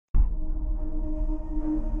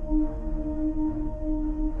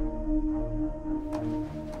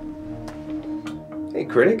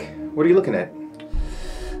Critic? What are you looking at?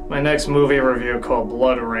 My next movie review called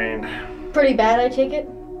Bloodrayne. Pretty bad, I take it?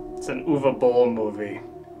 It's an Uwe Boll movie.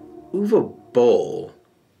 Uwe Boll?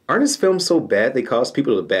 Aren't his films so bad they cause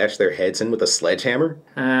people to bash their heads in with a sledgehammer?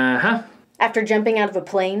 Uh-huh. After jumping out of a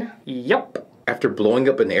plane? Yup. After blowing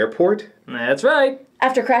up an airport? That's right.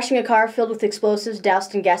 After crashing a car filled with explosives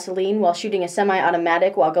doused in gasoline while shooting a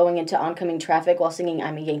semi-automatic while going into oncoming traffic while singing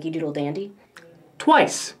I'm a Yankee Doodle Dandy?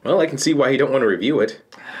 Twice. Well, I can see why you don't want to review it.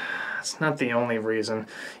 That's not the only reason.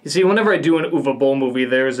 You see, whenever I do an Uwe Boll movie,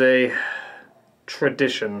 there's a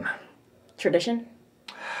tradition. Tradition?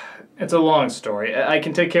 It's a long story. I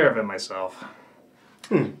can take care of it myself.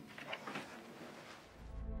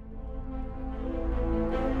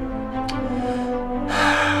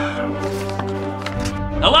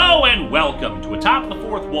 Hello and welcome to Atop the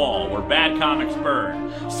Fourth Wall, where bad comics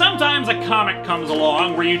burn. Sometimes a comic comes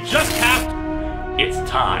along where you just have to... It's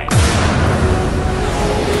time.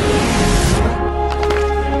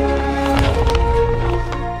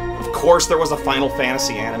 Of course there was a Final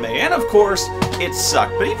Fantasy anime, and of course it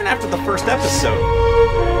sucked, but even after the first episode...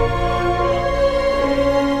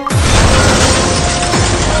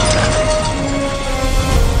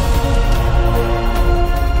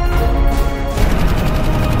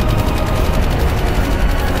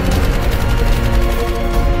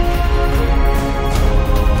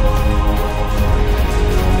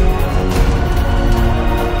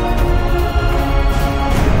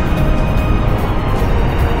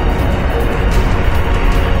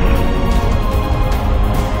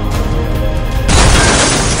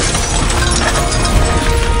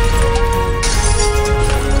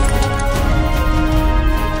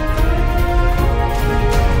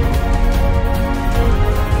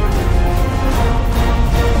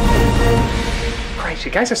 You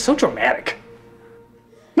guys are so dramatic.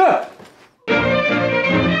 Ah!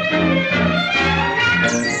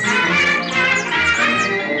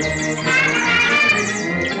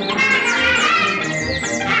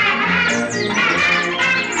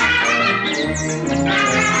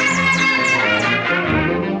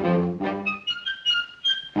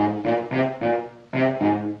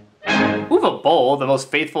 Uwe Boll, the most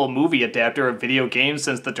faithful movie adapter of video games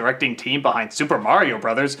since the directing team behind Super Mario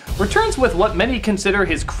Bros., returns with what many consider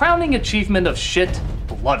his crowning achievement of shit,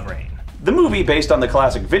 Bloodrayne. The movie, based on the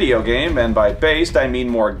classic video game, and by based I mean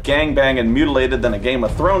more gangbang and mutilated than a Game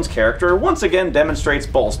of Thrones character, once again demonstrates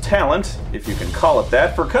Boll's talent, if you can call it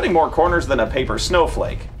that, for cutting more corners than a paper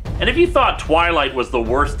snowflake. And if you thought Twilight was the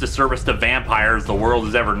worst disservice to vampires the world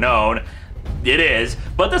has ever known, it is,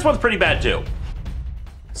 but this one's pretty bad too.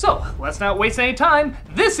 So, let's not waste any time.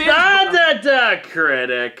 This is...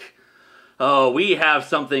 Critic. Oh, we have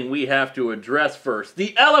something we have to address first.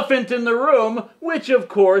 The elephant in the room, which of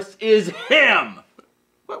course is him.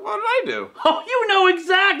 What did I do? Oh, you know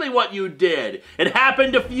exactly what you did. It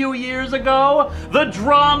happened a few years ago. The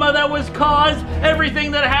drama that was caused,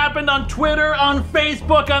 everything that happened on Twitter, on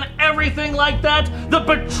Facebook, on everything like that. The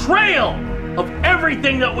betrayal of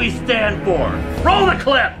everything that we stand for. Roll the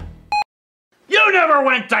clip. You never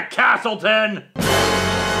went to Castleton!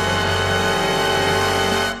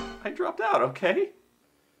 I dropped out, okay?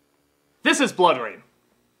 This is Bloodrayne.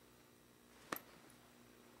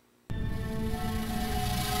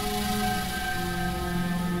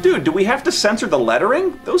 Dude, do we have to censor the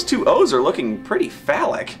lettering? Those two O's are looking pretty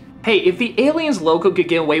phallic. Hey, if the aliens logo could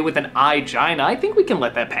get away with an I-gina, I think we can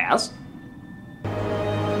let that pass.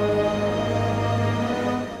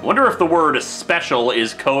 Wonder if the word special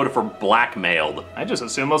is code for blackmailed. I just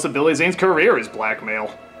assume most of Billy Zane's career is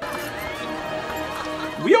blackmail.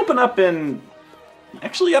 We open up in...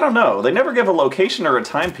 Actually, I don't know. They never give a location or a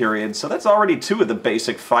time period, so that's already two of the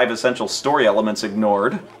basic 5 essential story elements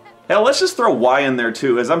ignored. Hell, let's just throw Y in there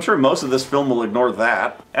too, as I'm sure most of this film will ignore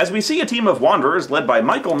that. As we see a team of wanderers led by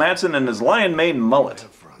Michael Madsen and his lion mane mullet.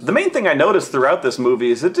 The main thing I noticed throughout this movie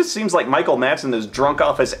is it just seems like Michael Madsen is drunk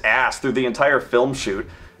off his ass through the entire film shoot.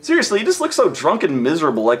 Seriously, he just looks so drunk and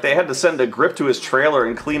miserable, like they had to send a grip to his trailer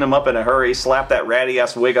and clean him up in a hurry, slap that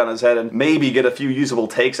ratty-ass wig on his head, and maybe get a few usable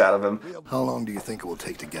takes out of him. How long do you think it will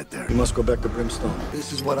take to get there? We must go back to Brimstone.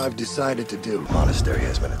 This is what I've decided to do. The monastery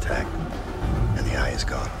has been attacked, and the eye is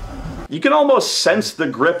gone. You can almost sense the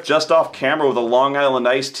grip just off camera with a Long Island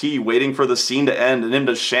iced tea waiting for the scene to end and him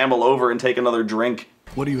to shamble over and take another drink.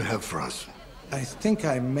 What do you have for us? I think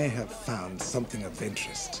I may have found something of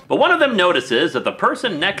interest. But one of them notices that the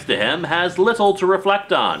person next to him has little to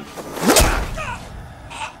reflect on.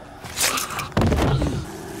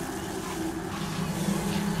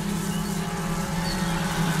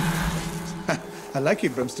 I like you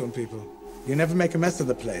Brimstone people. You never make a mess of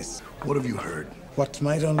the place. What have you heard? What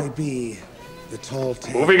might only be The tall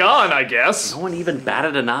tale. Moving on, I guess. No one even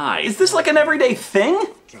batted an eye. Is this like an everyday thing?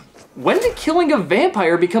 When did killing a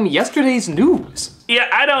vampire become yesterday's news? Yeah,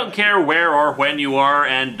 I don't care where or when you are,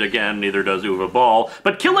 and again, neither does Uwe Boll,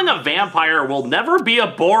 but killing a vampire will never be a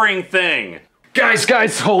boring thing.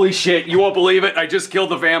 Guys, holy shit, you won't believe it, I just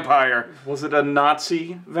killed a vampire. Was it a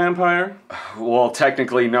Nazi vampire? Well,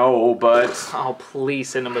 technically no, but... Oh, please,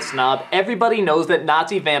 Cinema Snob. Everybody knows that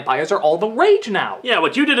Nazi vampires are all the rage now. Yeah,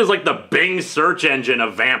 what you did is like the Bing search engine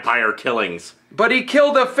of vampire killings. But he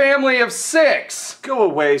killed a family of 6! Go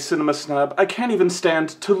away, Cinema Snob. I can't even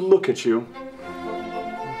stand to look at you.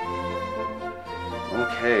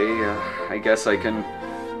 Okay, I guess I can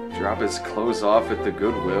drop his clothes off at the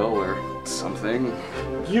Goodwill or something.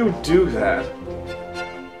 You do that.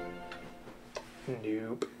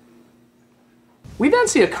 Nope. We then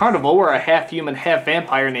see a carnival where a half-human,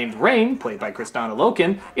 half-vampire named Rain, played by Kristana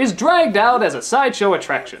Loken, is dragged out as a sideshow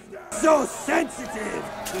attraction. So sensitive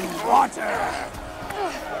to water.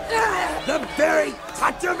 The very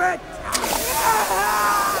touch of it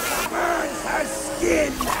burns her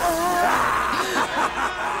skin.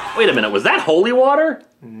 Wait a minute, was that holy water?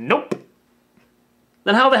 Nope.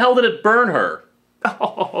 Then how the hell did it burn her?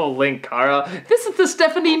 Oh, Linkara, this is the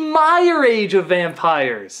Stephanie Meyer age of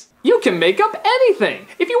vampires. You can make up anything.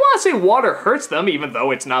 If you want to say water hurts them, even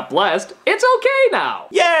though it's not blessed, it's okay now.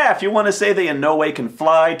 Yeah, if you want to say they in no way can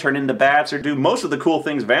fly, turn into bats, or do most of the cool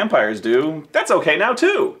things vampires do, that's okay now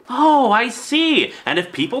too. Oh, I see. And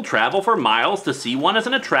if people travel for miles to see one as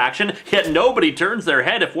an attraction, yet nobody turns their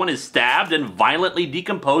head if one is stabbed and violently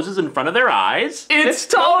decomposes in front of their eyes? It's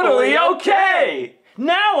totally okay.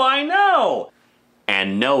 Now I know.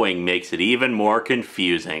 And knowing makes it even more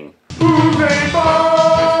confusing.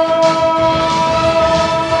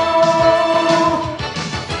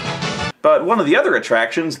 But one of the other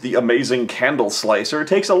attractions, the amazing Candle Slicer,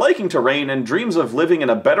 takes a liking to Rain and dreams of living in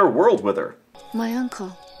a better world with her. My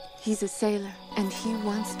uncle, he's a sailor, and he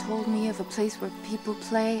once told me of a place where people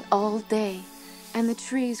play all day, and the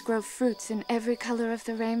trees grow fruits in every color of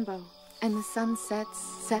the rainbow, and the sunsets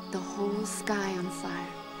set the whole sky on fire.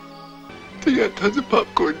 They got tons of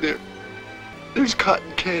popcorn there. There's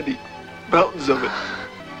cotton candy, mountains of it,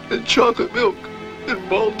 and chocolate milk, and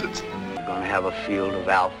Maltons. We're gonna have a field of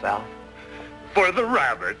alfalfa for the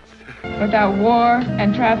rabbits. Without war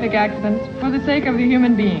and traffic accidents, for the sake of the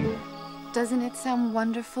human being. Doesn't it sound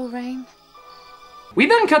wonderful, Rain? We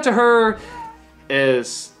then cut to her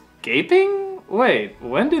escaping? Wait,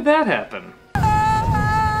 when did that happen?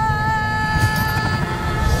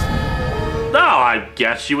 Oh, I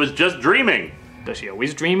guess she was just dreaming. Does she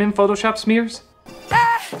always dream in Photoshop smears?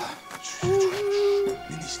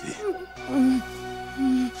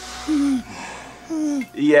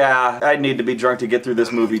 Yeah, I'd need to be drunk to get through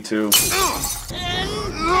this movie too.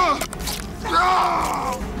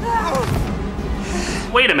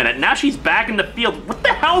 Wait a minute, now she's back in the field. What the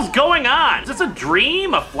hell's going on? Is this a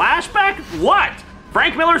dream? A flashback? What?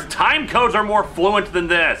 Frank Miller's time codes are more fluent than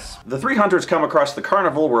this. The three hunters come across the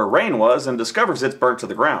carnival where Rain was and discovers it's burnt to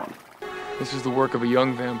the ground. This is the work of a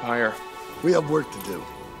young vampire. We have work to do.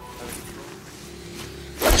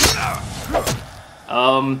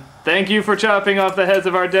 Thank you for chopping off the heads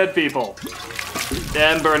of our dead people.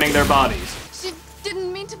 And burning their bodies. She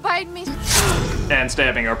didn't mean to bite me. And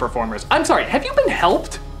stabbing our performers. I'm sorry, have you been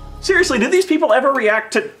helped? Seriously, do these people ever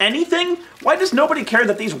react to anything? Why does nobody care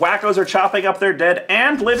that these wackos are chopping up their dead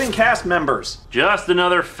and living cast members? Just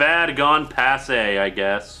another fad gone passe, I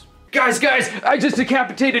guess. Guys, I just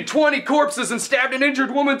decapitated 20 corpses and stabbed an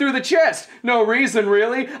injured woman through the chest. No reason,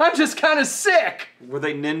 really. I'm just kind of sick. Were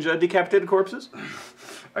they ninja decapitated corpses?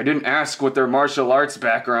 I didn't ask what their martial arts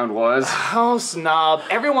background was. Oh, Snob.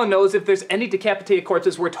 Everyone knows if there's any decapitated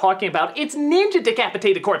corpses we're talking about, it's ninja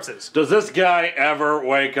decapitated corpses. Does this guy ever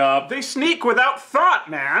wake up? They sneak without thought,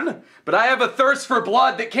 man. But I have a thirst for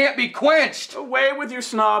blood that can't be quenched. Away with you,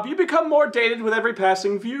 Snob. You become more dated with every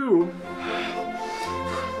passing view.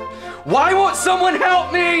 Why won't someone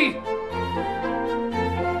help me?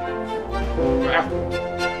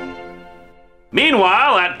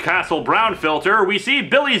 Meanwhile, at Castle Brownfilter, we see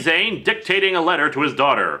Billy Zane dictating a letter to his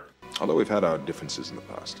daughter. Although we've had our differences in the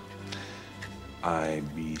past, I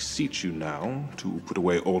beseech you now to put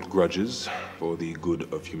away old grudges for the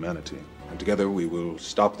good of humanity. And together we will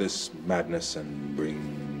stop this madness and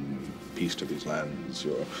bring peace to these lands,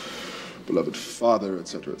 your beloved father,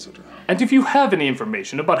 etc., etc. And if you have any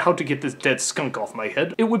information about how to get this dead skunk off my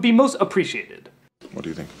head, it would be most appreciated. What do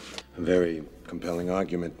you think? A very compelling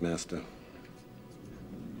argument, Master.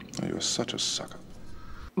 Oh, you're such a sucker.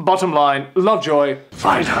 Bottom line, Lovejoy.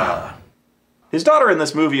 Find her. His daughter in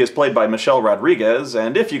this movie is played by Michelle Rodriguez,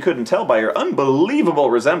 and if you couldn't tell by her unbelievable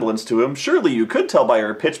resemblance to him, surely you could tell by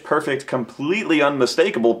her pitch-perfect, completely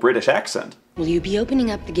unmistakable British accent. Will you be opening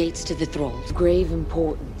up the gates to the thralls? Grave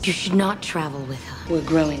importance. You should not travel with her. We're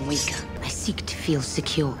growing weaker. I seek to feel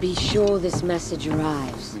secure. Be sure this message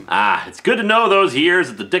arrives. Ah, it's good to know those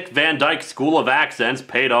years at the Dick Van Dyke School of Accents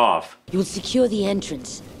paid off. You'll secure the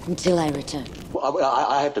entrance until I return. Well,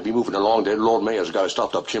 I have to be moving along. The Lord Mayor's got us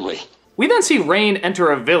stopped up chimney. We then see Rain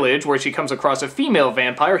enter a village where she comes across a female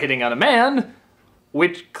vampire hitting on a man,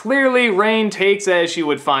 which clearly Rain takes as she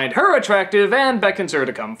would find her attractive and beckons her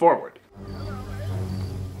to come forward.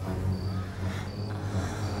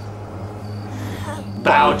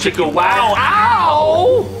 Bow chicka wow,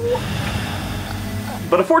 ow!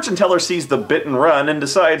 But a fortune teller sees the bit and run and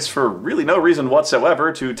decides, for really no reason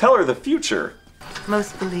whatsoever, to tell her the future.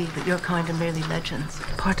 Most believe that your kind are merely legends.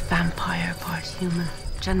 Part vampire, part human.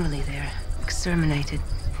 Generally, they're exterminated.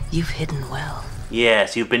 You've hidden well.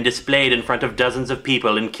 Yes, you've been displayed in front of dozens of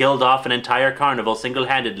people and killed off an entire carnival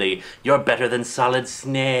single-handedly. You're better than Solid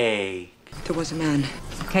Snake. There was a man.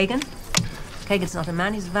 Kagan? Kagan's not a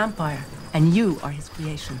man, he's a vampire. And you are his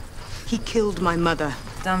creation. He killed my mother.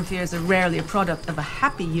 Dampiers are rarely a product of a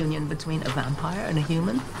happy union between a vampire and a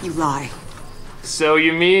human. You lie. So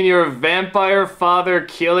you mean your vampire father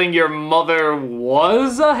killing your mother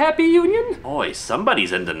was a happy union? Oi,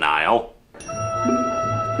 somebody's in denial.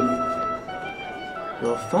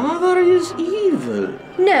 Your father is evil.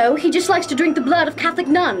 No, he just likes to drink the blood of Catholic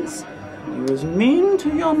nuns. He was mean to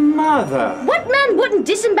your mother. What man wouldn't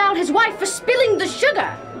disembowel his wife for spilling the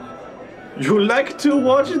sugar? You like to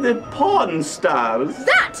watch the porn stars.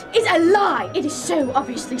 That is a lie! It is so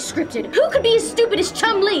obviously scripted. Who could be as stupid as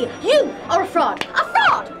Chum Lee? You are a fraud! A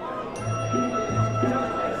fraud!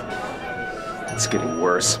 It's getting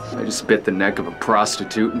worse. I just bit the neck of a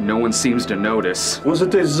prostitute and no one seems to notice. Was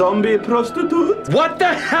it a zombie prostitute? What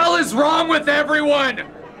the hell is wrong with everyone?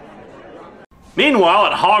 Meanwhile,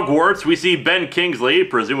 at Hogwarts, we see Ben Kingsley,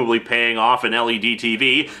 presumably paying off an LED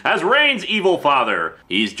TV, as Rain's evil father.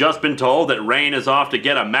 He's just been told that Rain is off to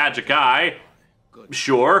get a magic eye,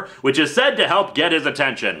 sure, which is said to help get his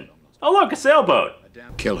attention. Oh look, a sailboat.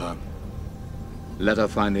 Kill her. Let her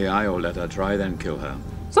find the eye, or let her try, then kill her.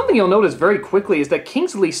 Something you'll notice very quickly is that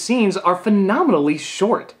Kingsley's scenes are phenomenally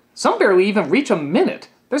short. Some barely even reach a minute.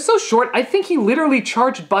 They're so short, I think he literally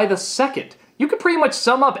charged by the second. You could pretty much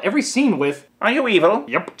sum up every scene with, "Are you evil?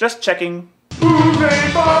 Yep. Just checking."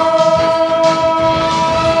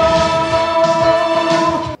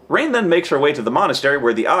 Rain then makes her way to the monastery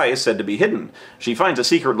where the eye is said to be hidden. She finds a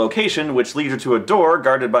secret location which leads her to a door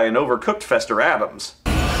guarded by an overcooked Fester Adams.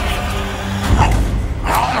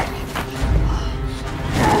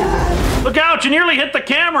 Look out, you nearly hit the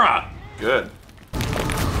camera! Good.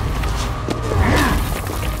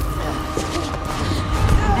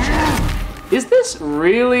 Is this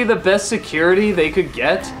really the best security they could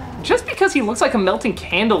get? Just because he looks like a melting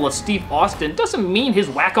candle of Steve Austin doesn't mean his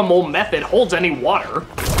whack-a-mole method holds any water.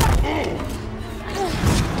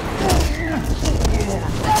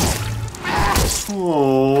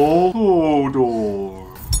 Oh,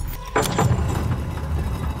 door.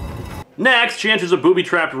 Next, she enters a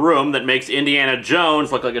booby-trapped room that makes Indiana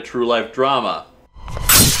Jones look like a true-life drama.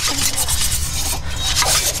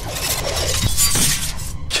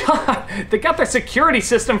 God, they got their security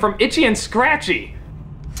system from Itchy and Scratchy.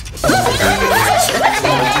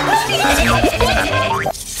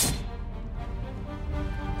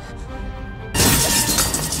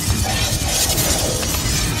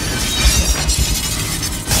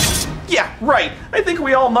 Yeah, right. I think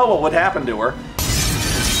we all know what would happen to her.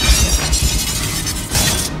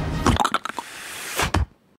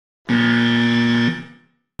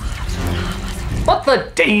 But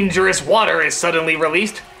the dangerous water is suddenly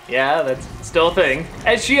released. Yeah, that's still a thing.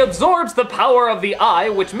 As she absorbs the power of the eye,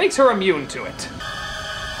 which makes her immune to it.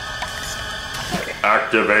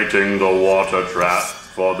 Activating the water trap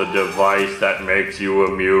for the device that makes you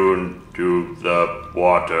immune to the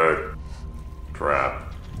water trap.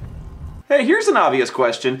 Hey, here's an obvious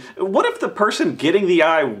question. What if the person getting the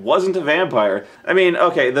eye wasn't a vampire? I mean,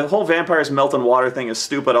 okay, the whole vampires melt in water thing is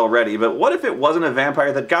stupid already, but what if it wasn't a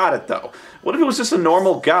vampire that got it, though? What if it was just a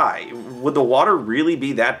normal guy? Would the water really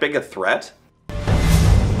be that big a threat?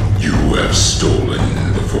 You have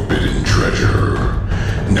stolen the forbidden treasure.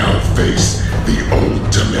 Now face the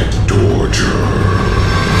ultimate torture.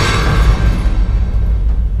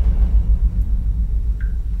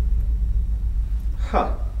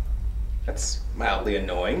 Huh. That's mildly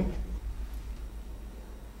annoying.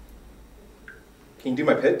 Can you do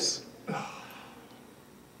my pits?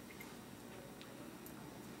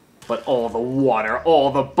 But all the water,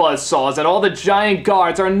 all the buzzsaws, and all the giant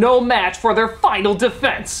guards are no match for their final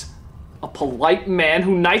defense. A polite man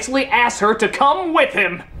who nicely asks her to come with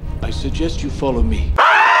him. I suggest you follow me.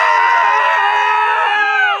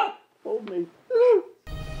 Hold me.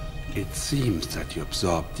 It seems that you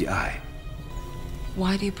absorbed the eye.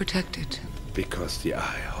 Why do you protect it? Because the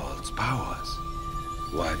eye holds powers.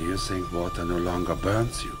 Why do you think water no longer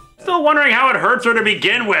burns you? Still wondering how it hurts her to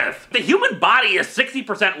begin with. The human body is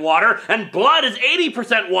 60% water, and blood is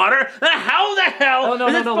 80% water. Then how the hell? Oh, no,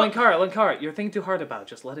 Linkara, you're thinking too hard about it.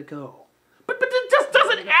 Just let it go. But it just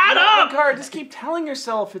doesn't add up! Linkara, just keep telling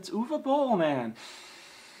yourself it's Uwe Boll, man.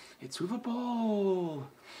 It's Uwe Boll.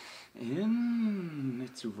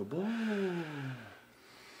 It's Uwe Boll.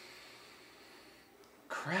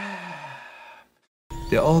 Crap.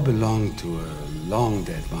 They all belong to a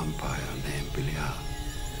long-dead vampire named Belial.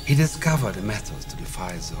 He discovered the methods to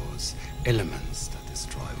defy those elements that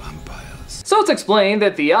destroy vampires. So it's explained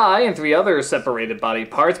that the eye and 3 other separated body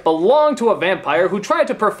parts belong to a vampire who tried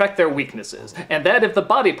to perfect their weaknesses, and that if the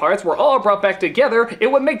body parts were all brought back together,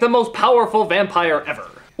 it would make the most powerful vampire ever.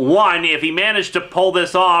 1, if he managed to pull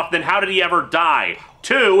this off, then how did he ever die?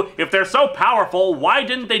 2, if they're so powerful, why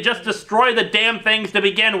didn't they just destroy the damn things to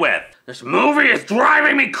begin with? This movie is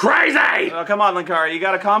driving me crazy! Oh, come on, Linkara, you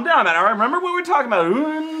gotta calm down, man. All right, remember what we were talking about?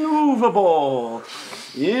 Uwe Boll.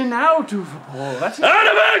 In, out, Uwe Boll. That's it.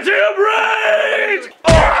 Adamantium brain!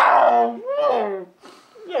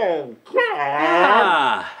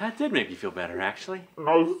 Ah, that did make me feel better, actually.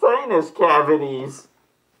 My sinus cavities.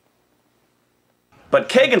 But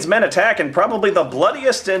Kagan's men attack in probably the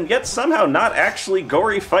bloodiest and yet somehow not actually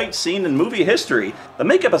gory fight scene in movie history. The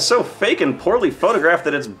makeup is so fake and poorly photographed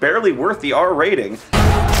that it's barely worth the R rating.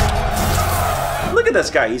 Look at this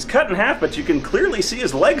guy, he's cut in half, but you can clearly see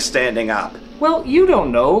his legs standing up. Well, you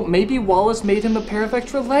don't know. Maybe Wallace made him a pair of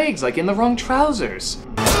extra legs, like in the wrong trousers.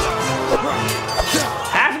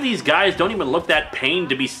 Half of these guys don't even look that pained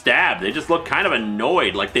to be stabbed. They just look kind of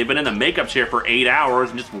annoyed, like they've been in the makeup chair for 8 hours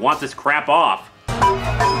and just want this crap off.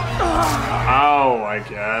 Oh, I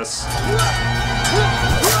guess.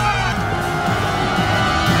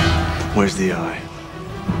 Where's the eye?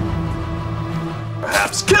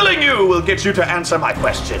 Perhaps killing you will get you to answer my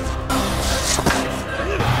question.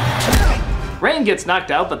 Rain gets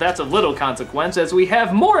knocked out, but that's of little consequence as we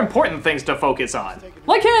have more important things to focus on.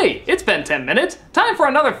 Like, hey, it's been 10 minutes. Time for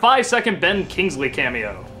another 5-second Ben Kingsley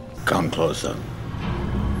cameo. Come closer.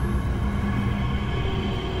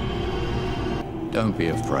 Don't be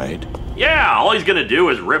afraid. Yeah, all he's gonna do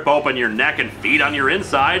is rip open your neck and feed on your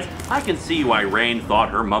insides. I can see why Rain thought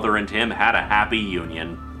her mother and him had a happy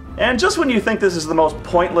union. And just when you think this is the most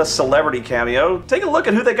pointless celebrity cameo, take a look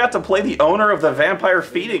at who they got to play the owner of the vampire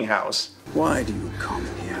feeding house. Why do you come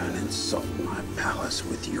here and insult my palace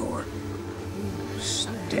with your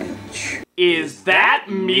stench? Is that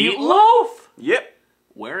Meatloaf? Yep.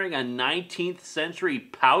 Wearing a 19th century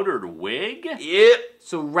powdered wig? Yep.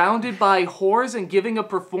 Surrounded by whores and giving a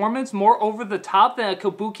performance more over the top than a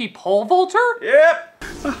kabuki pole vaulter? Yep.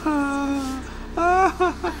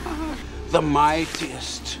 The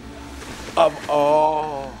mightiest of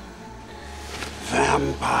all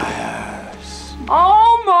vampires.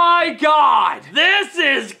 Oh my god! This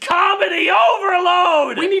is comedy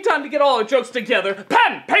overload! We need time to get all our jokes together.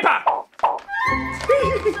 Pen! Paper!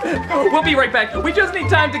 We'll be right back. We just need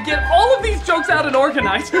time to get all of these jokes out and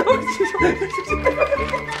organized.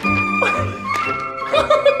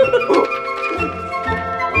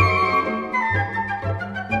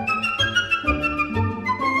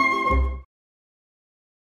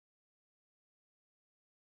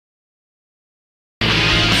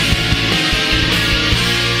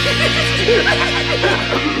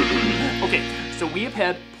 Okay, so we have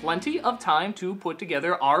had plenty of time to put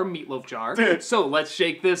together our meatloaf jar. So let's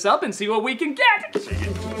shake this up and see what we can get.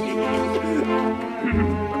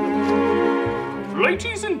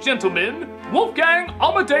 Ladies and gentlemen, Wolfgang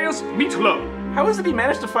Amadeus Meatloaf. How is it he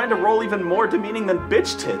managed to find a role even more demeaning than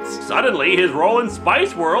bitch tits? Suddenly, his role in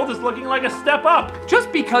Spice World is looking like a step up. Just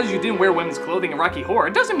because you didn't wear women's clothing in Rocky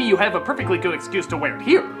Horror doesn't mean you have a perfectly good excuse to wear it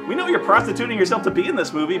here. We know you're prostituting yourself to be in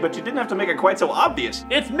this movie, but you didn't have to make it quite so obvious.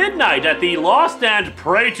 It's midnight at the Lost and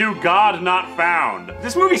Pray to God Not Found.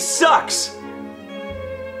 This movie sucks!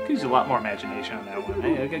 Could use a lot more imagination on that one.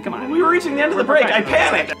 Hey, come on. We were reaching the end of the break. I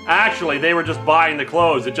panicked. Actually, they were just buying the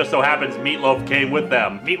clothes. It just so happens Meatloaf came with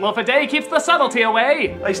them. Meatloaf a day keeps the subtlety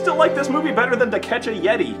away. I still like this movie better than To Catch a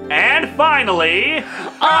Yeti. And finally,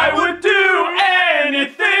 I would do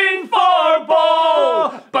anything for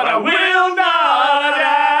Boll, but I will not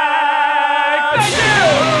act. Thank you!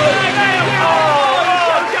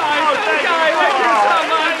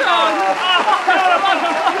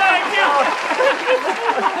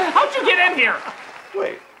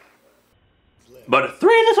 But 3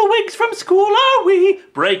 little winks from school are we!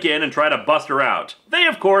 Break in and try to bust her out. They,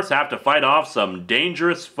 of course, have to fight off some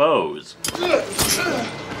dangerous foes.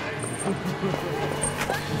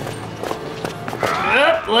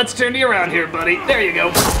 Let's turn you around here, buddy. There you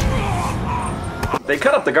go. They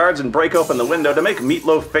cut up the guards and break open the window to make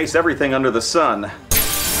Meatloaf face everything under the sun.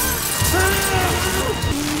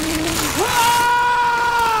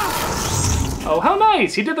 Oh, how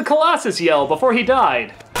nice! He did the Colossus yell before he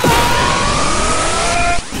died.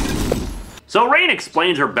 So Rain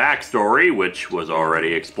explains her backstory, which was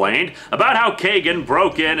already explained, about how Kagan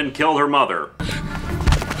broke in and killed her mother.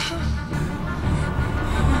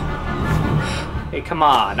 Hey, come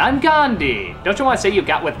on, I'm Gandhi. Don't you want to say you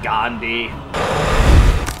got with Gandhi?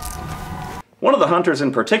 One of the hunters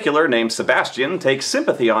in particular, named Sebastian, takes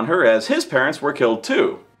sympathy on her as his parents were killed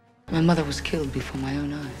too. My mother was killed before my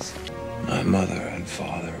own eyes. My mother and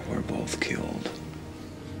father were both killed.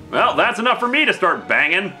 Well, that's enough for me to start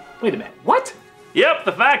banging. Wait a minute, what? Yep,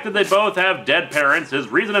 the fact that they both have dead parents is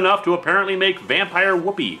reason enough to apparently make vampire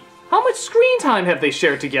whoopee. How much screen time have they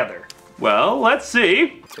shared together? Well, let's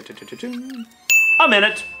see. A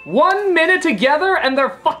minute. 1 minute together and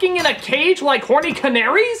they're fucking in a cage like horny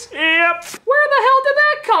canaries? Yep. Where the hell did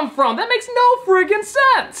that come from? That makes no friggin'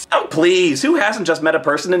 sense. Oh, please, who hasn't just met a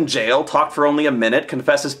person in jail, talked for only a minute,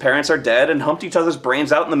 confessed his parents are dead, and humped each other's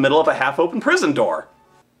brains out in the middle of a half-open prison door?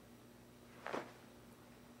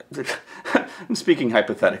 I'm speaking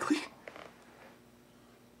hypothetically.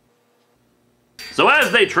 So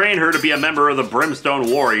as they train her to be a member of the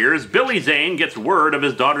Brimstone Warriors, Billy Zane gets word of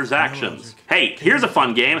his daughter's actions. Hey, here's a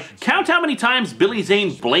fun game. Count how many times Billy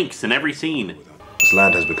Zane blinks in every scene. This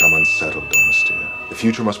land has become unsettled, Domestia. The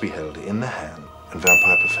future must be held in the hand and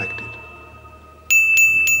vampire perfected.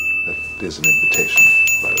 That is an invitation,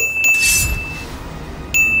 by the way.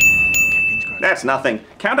 That's nothing.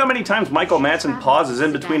 Count how many times Michael Madsen pauses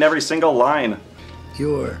in between every single line.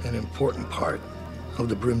 You're an important part of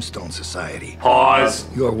the Brimstone Society. Pause.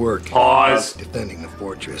 Your work Pause. defending the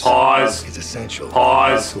fortress Pause. is essential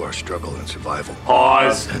Pause. to our struggle and survival.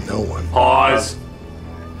 Pause. And no one Pause.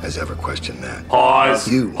 has ever questioned that.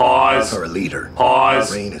 Pause. You Pause. are a leader.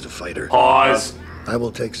 Pause. Rain is a fighter. Pause. I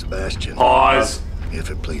will take Sebastian. Pause.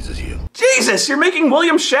 If it pleases you. Jesus, you're making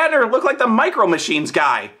William Shatner look like the Micro Machines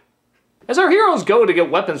guy. As our heroes go to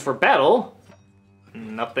get weapons for battle,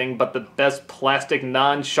 nothing but the best plastic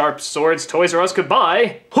non-sharp swords Toys R Us could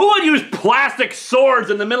buy. Who would use plastic swords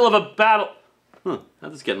in the middle of a battle?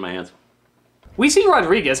 How'd this get in my hands? We see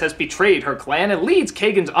Rodriguez has betrayed her clan and leads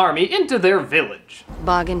Kagan's army into their village.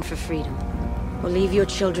 Bargain for freedom, or leave your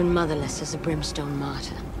children motherless as a Brimstone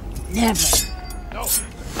martyr. Never. No.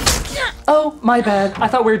 Oh, my bad. I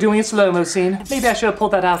thought we were doing a slow-mo scene. Maybe I should have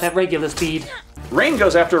pulled that out at regular speed. Rain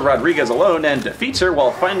goes after Rodriguez alone and defeats her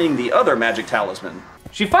while finding the other magic talisman.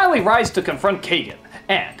 She finally rises to confront Kagan.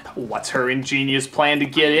 And what's her ingenious plan to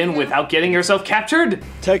get in without getting herself captured?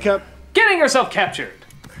 Take up. Getting herself captured.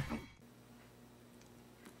 I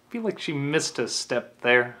feel like she missed a step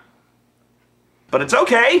there. But it's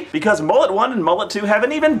okay, because Mullet 1 and Mullet 2 have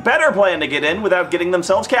an even better plan to get in without getting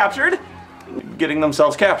themselves captured.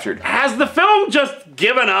 Has the film just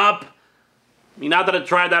given up? I mean, not that it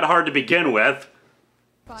tried that hard to begin with.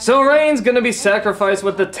 So Rain's gonna be sacrificed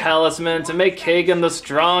with the talisman to make Kagan the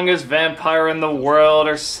strongest vampire in the world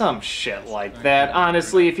or some shit like that.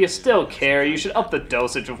 Honestly, if you still care, you should up the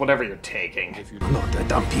dosage of whatever you're taking. Not that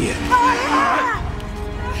Dampier.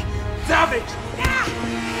 Stop it!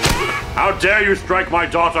 How dare you strike my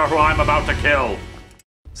daughter who I'm about to kill?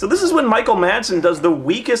 So this is when Michael Madsen does the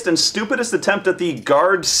weakest and stupidest attempt at the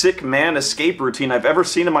guard sick man escape routine I've ever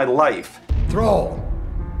seen in my life. Thrall,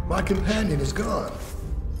 my companion is gone.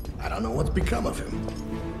 I don't know what's become of him.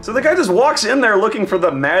 So the guy just walks in there looking for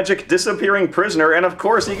the magic disappearing prisoner, and of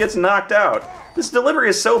course he gets knocked out. This delivery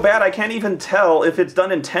is so bad I can't even tell if it's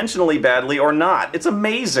done intentionally badly or not. It's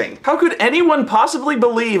amazing. How could anyone possibly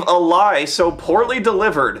believe a lie so poorly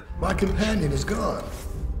delivered? My companion is gone.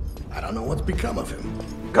 I don't know what's become of him.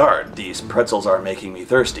 Guard, these pretzels are making me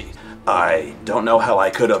thirsty. I don't know how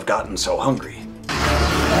I could have gotten so hungry.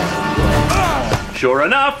 Sure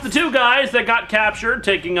enough, the two guys that got captured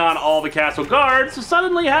taking on all the castle guards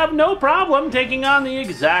suddenly have no problem taking on the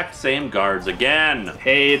exact same guards again.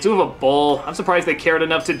 Hey, it's Uwe Boll. I'm surprised they cared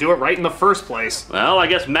enough to do it right in the first place. Well, I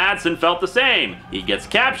guess Madsen felt the same. He gets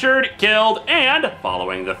captured, killed, and,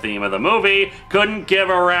 following the theme of the movie, couldn't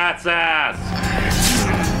give a rat's ass.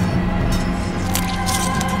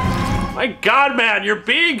 My God, man, you're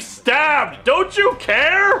being stabbed. Don't you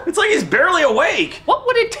care? It's like he's barely awake. What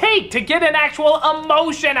would it take to get an actual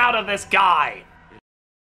emotion out of this guy?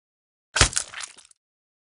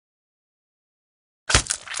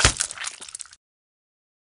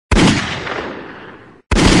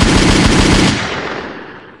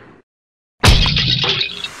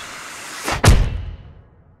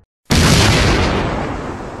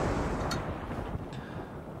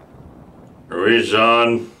 Sorry,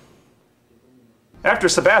 Sean. After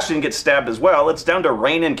Sebastian gets stabbed as well, it's down to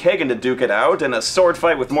Rain and Kagan to duke it out in a sword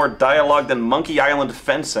fight with more dialogue than Monkey Island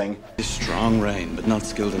fencing. Strong Rain, but not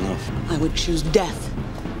skilled enough. I would choose death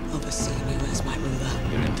over seeing you as my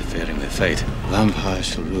ruler. You're interfering with fate. Vampires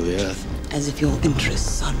shall rule the earth. As if your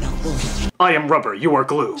interests are noble. I am rubber, you are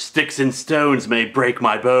glue. Sticks and stones may break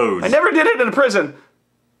my bones. I never did it in a prison.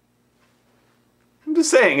 I'm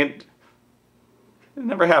just saying, it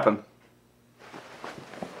never happened.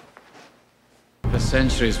 For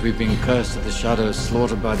centuries we've been cursed of the shadows,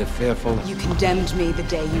 slaughtered by the fearful. You condemned me the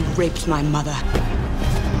day you raped my mother.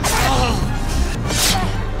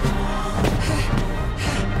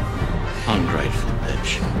 Ungrateful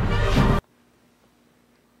bitch.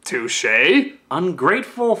 Touché.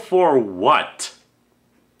 Ungrateful for what?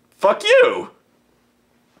 Fuck you!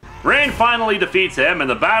 Rain finally defeats him and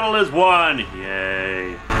the battle is won.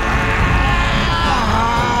 Yay.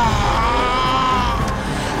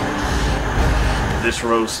 This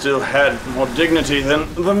rose still had more dignity than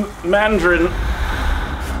the Mandarin.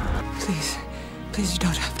 Please, please, you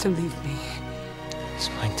don't have to leave me. It's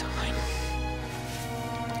my time.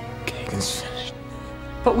 Kagan's finished.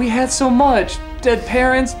 But we had so much. Dead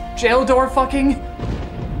parents, jail door fucking.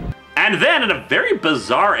 And then, in a very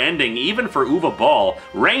bizarre ending, even for Uwe Boll,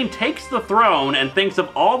 Rain takes the throne and thinks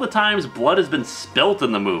of all the times blood has been spilt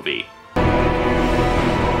in the movie.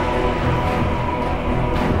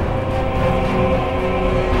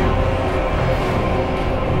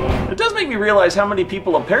 It does make me realize how many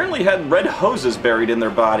people apparently had red hoses buried in their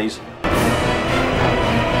bodies.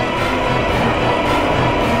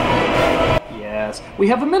 We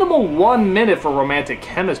have a minimal 1 minute for romantic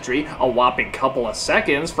chemistry, a whopping couple of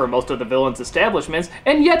seconds for most of the villain's establishments,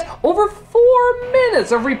 and yet over 4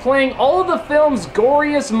 minutes of replaying all of the film's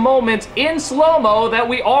goriest moments in slow-mo that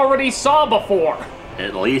we already saw before.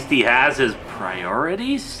 At least he has his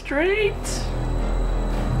priorities straight?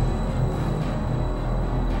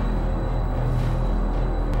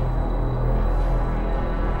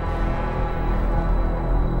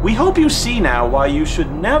 We hope you see now why you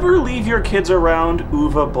should never leave your kids around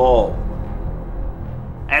Uwe Boll.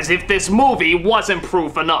 As if this movie wasn't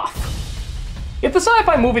proof enough. If the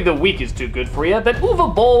sci-fi movie of the week is too good for you, then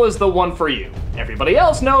Uwe Boll is the one for you. Everybody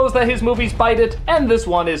else knows that his movies bite it, and this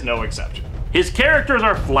one is no exception. His characters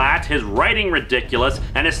are flat, his writing ridiculous,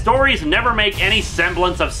 and his stories never make any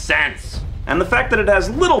semblance of sense. And the fact that it has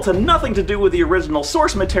little to nothing to do with the original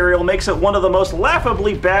source material makes it one of the most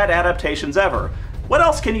laughably bad adaptations ever. What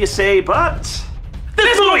else can you say but...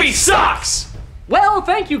 This movie sucks! Well,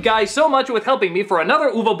 thank you guys so much with helping me for another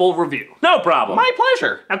Uwe Boll review. No problem. My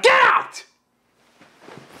pleasure. Now get out!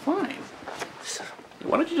 Fine.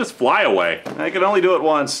 Why don't you just fly away? I can only do it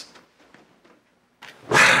once.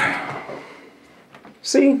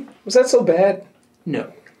 See? Was that so bad?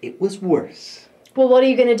 No, it was worse. Well, what are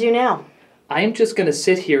you gonna do now? I am just gonna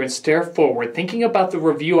sit here and stare forward, thinking about the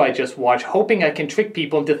review I just watched, hoping I can trick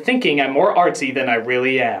people into thinking I'm more artsy than I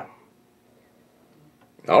really am.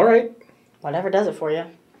 All right. Whatever does it for you.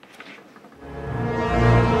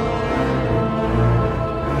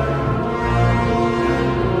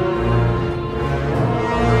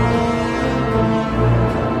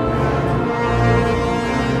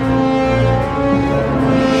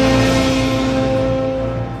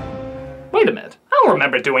 Wait a minute, I don't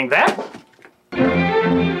remember doing that.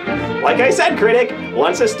 Like I said, critic,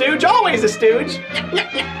 once a stooge, always a stooge.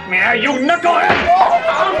 Yeah, you knucklehead!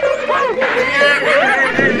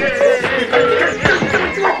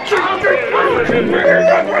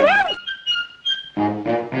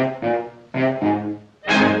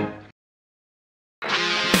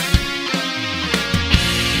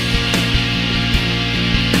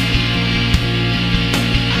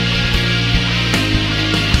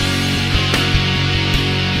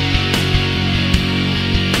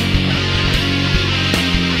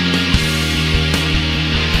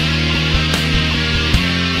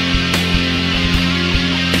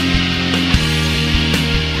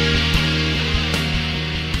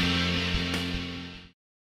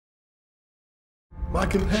 My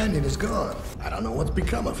companion is gone. I don't know what's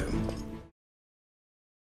become of him.